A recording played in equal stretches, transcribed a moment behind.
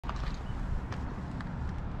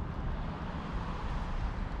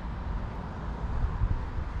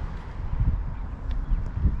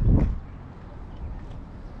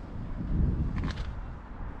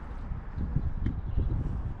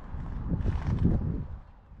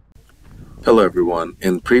Hello everyone.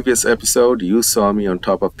 In previous episode, you saw me on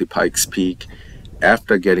top of the Pikes Peak.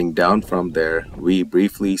 After getting down from there, we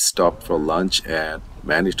briefly stopped for lunch at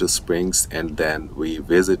Manitou Springs and then we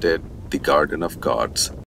visited the Garden of Gods.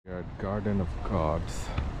 We're at Garden of Gods.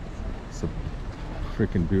 It's a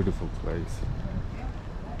freaking beautiful place.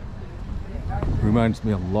 Reminds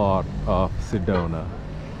me a lot of Sedona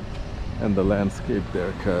and the landscape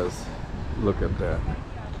there, cause look at that.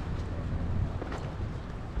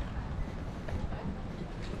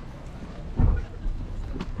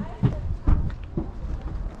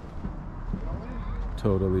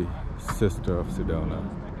 Totally sister of Sedona.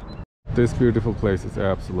 This beautiful place is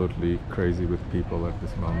absolutely crazy with people at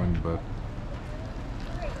this moment, but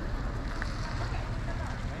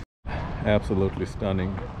absolutely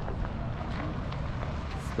stunning.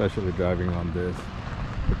 Especially driving on this,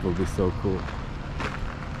 it will be so cool.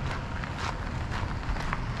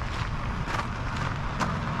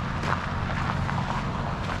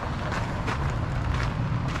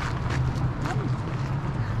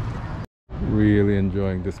 Really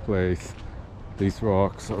enjoying this place. These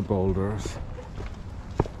rocks are boulders.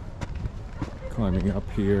 Climbing up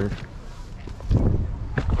here.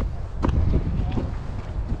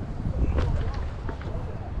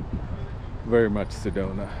 Very much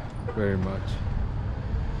Sedona, very much.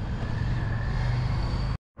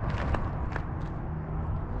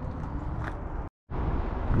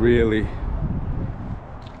 Really,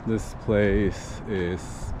 this place is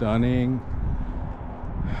stunning.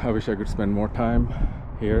 I wish I could spend more time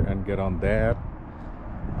here and get on that.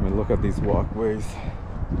 I mean, look at these walkways.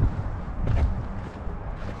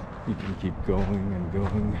 You can keep going and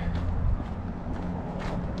going.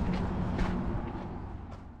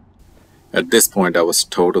 At this point, I was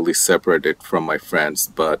totally separated from my friends,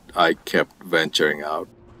 but I kept venturing out.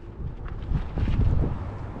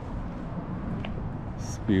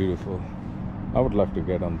 It's beautiful. I would love to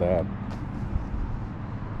get on that.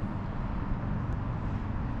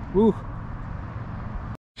 Woo!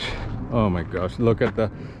 Oh my gosh, look at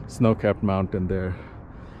the snow-capped mountain there.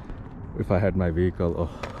 If I had my vehicle, oh,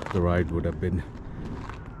 the ride would have been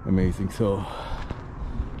amazing. So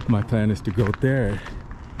my plan is to go there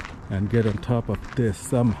and get on top of this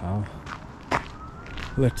somehow.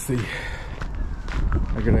 Let's see.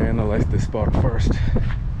 I'm gonna analyze this spot first.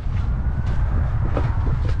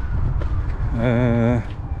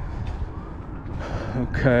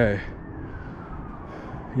 Okay.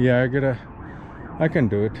 Yeah, I can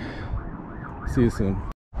do it. See you soon.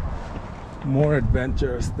 More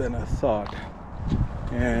adventures than I thought.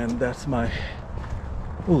 And that's my...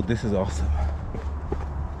 Oh, this is awesome.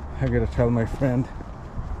 I gotta tell my friend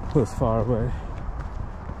who's far away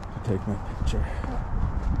to take my picture.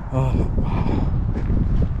 Oh, wow.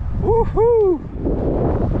 Woohoo!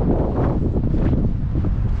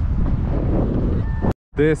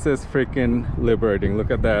 This is freaking liberating.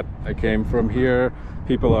 Look at that. I came from here.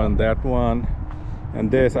 People are on that one. And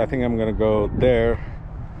this, I think I'm gonna go there.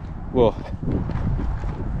 Whoa.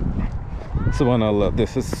 Subhanallah,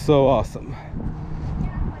 this is so awesome.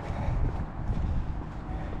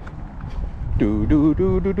 Do do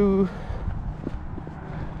do do do.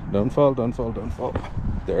 Don't fall, don't fall, don't fall.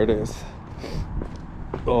 There it is.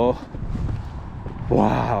 Oh.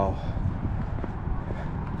 Wow.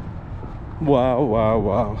 Wow, wow,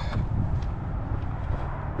 wow.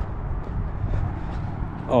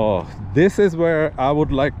 Oh, this is where I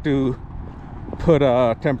would like to put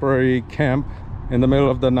a temporary camp in the middle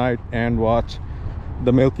of the night and watch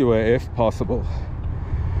the Milky Way if possible.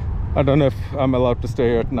 I don't know if I'm allowed to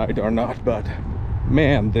stay here at night or not, but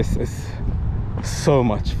man, this is so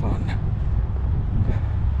much fun.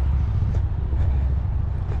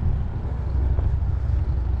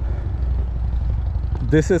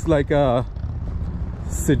 This is like a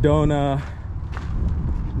Sedona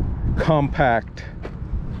compact.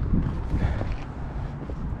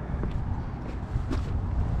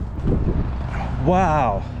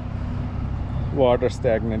 Wow, water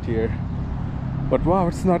stagnant here, but wow,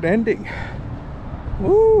 it's not ending.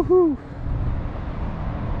 Woohoo!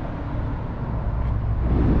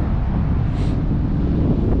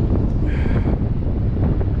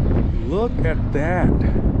 Look at that.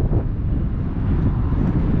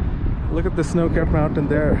 Look at the snow-capped mountain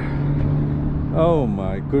there. Oh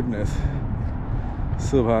my goodness.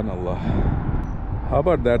 Subhanallah. How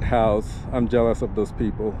about that house? I'm jealous of those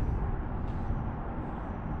people.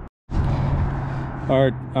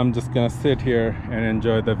 Alright, I'm just gonna sit here and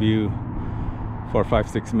enjoy the view for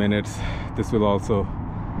 5-6 minutes. This will also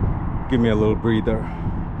give me a little breather.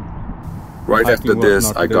 Right after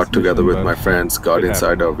this, I got together with my friends, got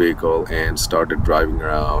inside our vehicle and started driving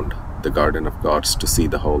around the Garden of Gods to see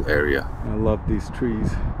the whole area. I love these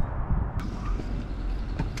trees.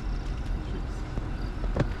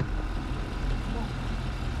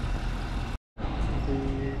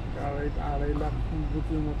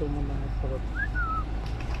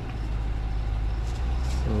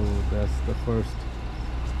 So that's the first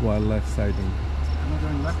wildlife sighting.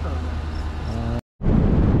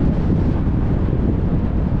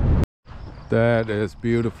 That is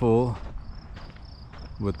beautiful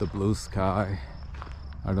with the blue sky.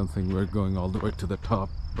 I don't think we're going all the way to the top,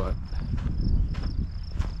 but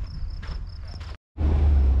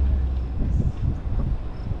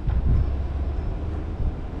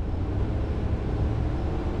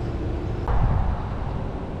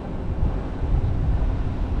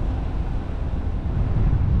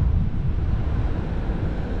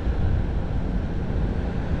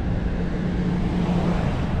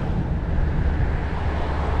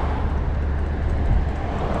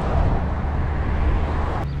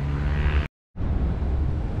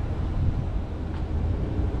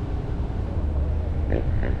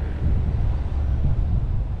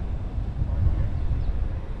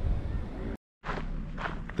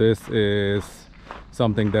this is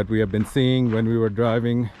something that we have been seeing when we were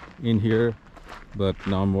driving in here, but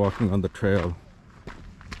now I'm walking on the trail.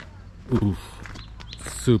 Oof,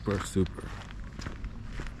 super.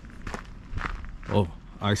 Oh,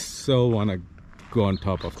 I so want to go on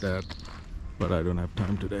top of that, but I don't have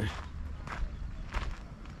time today.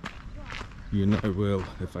 You know I will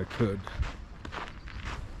if I could.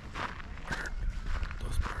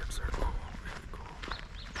 Those birds are cool, really cool.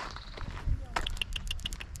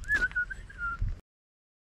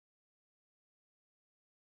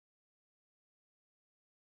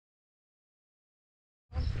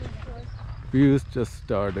 Views just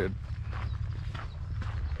started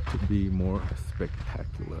to be more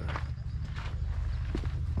spectacular.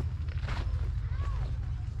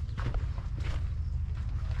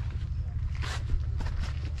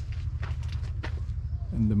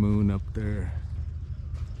 And the moon up there,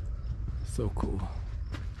 so cool.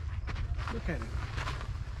 Look at it.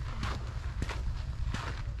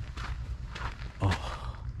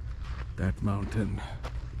 Oh, that mountain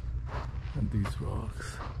and these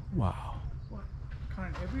rocks. Wow. What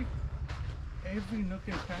kind? Every nook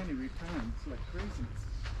and cranny returns like craziness.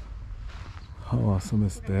 How awesome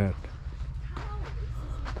is that?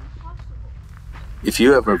 If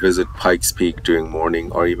you ever visit Pikes Peak during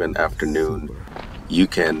morning or even afternoon, you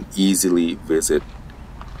can easily visit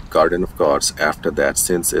Garden of Gods after that,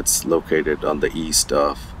 since it's located on the east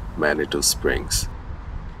of Manitou Springs.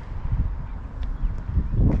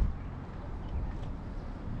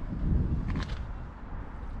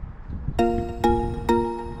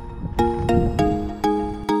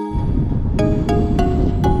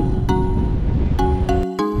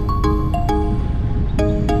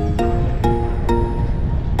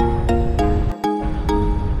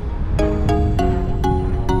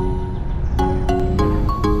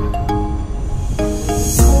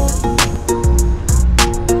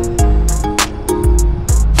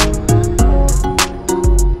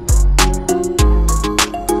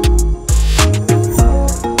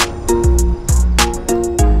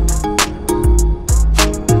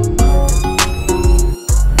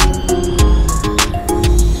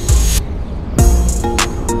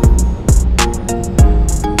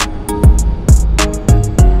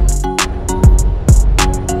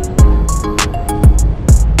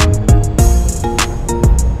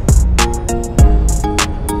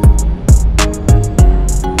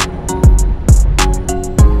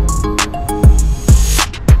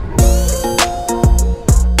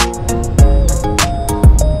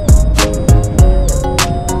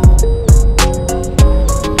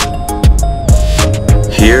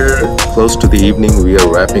 Close to the evening, we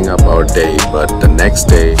are wrapping up our day, but the next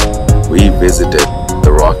day we visited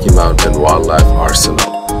the Rocky Mountain Wildlife Arsenal.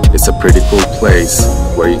 It's a pretty cool place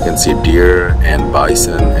where you can see deer and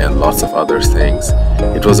bison and lots of other things.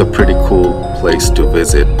 It was a pretty cool place to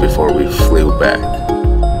visit before we flew back.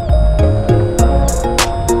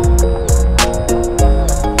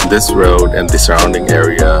 This road and the surrounding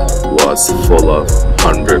area was full of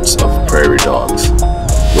hundreds of prairie dogs,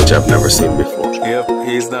 which I've never seen before. Yep,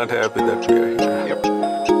 he's not happy that we are here. Yep.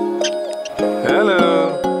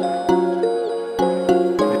 Hello.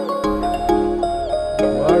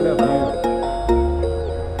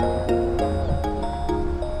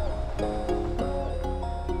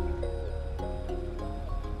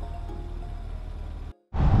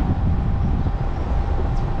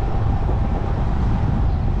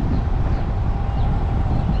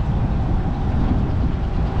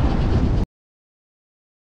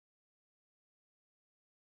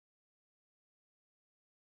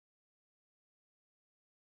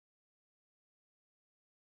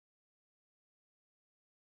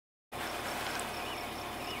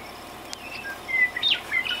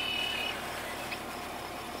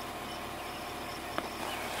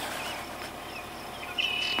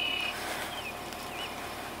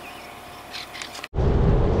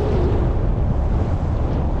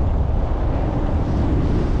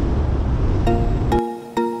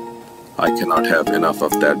 cannot have enough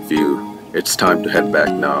of that view. It's time to head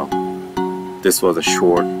back now. This was a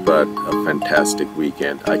short but a fantastic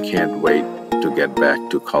weekend. I can't wait to get back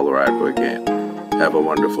to Colorado again. Have a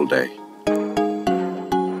wonderful day.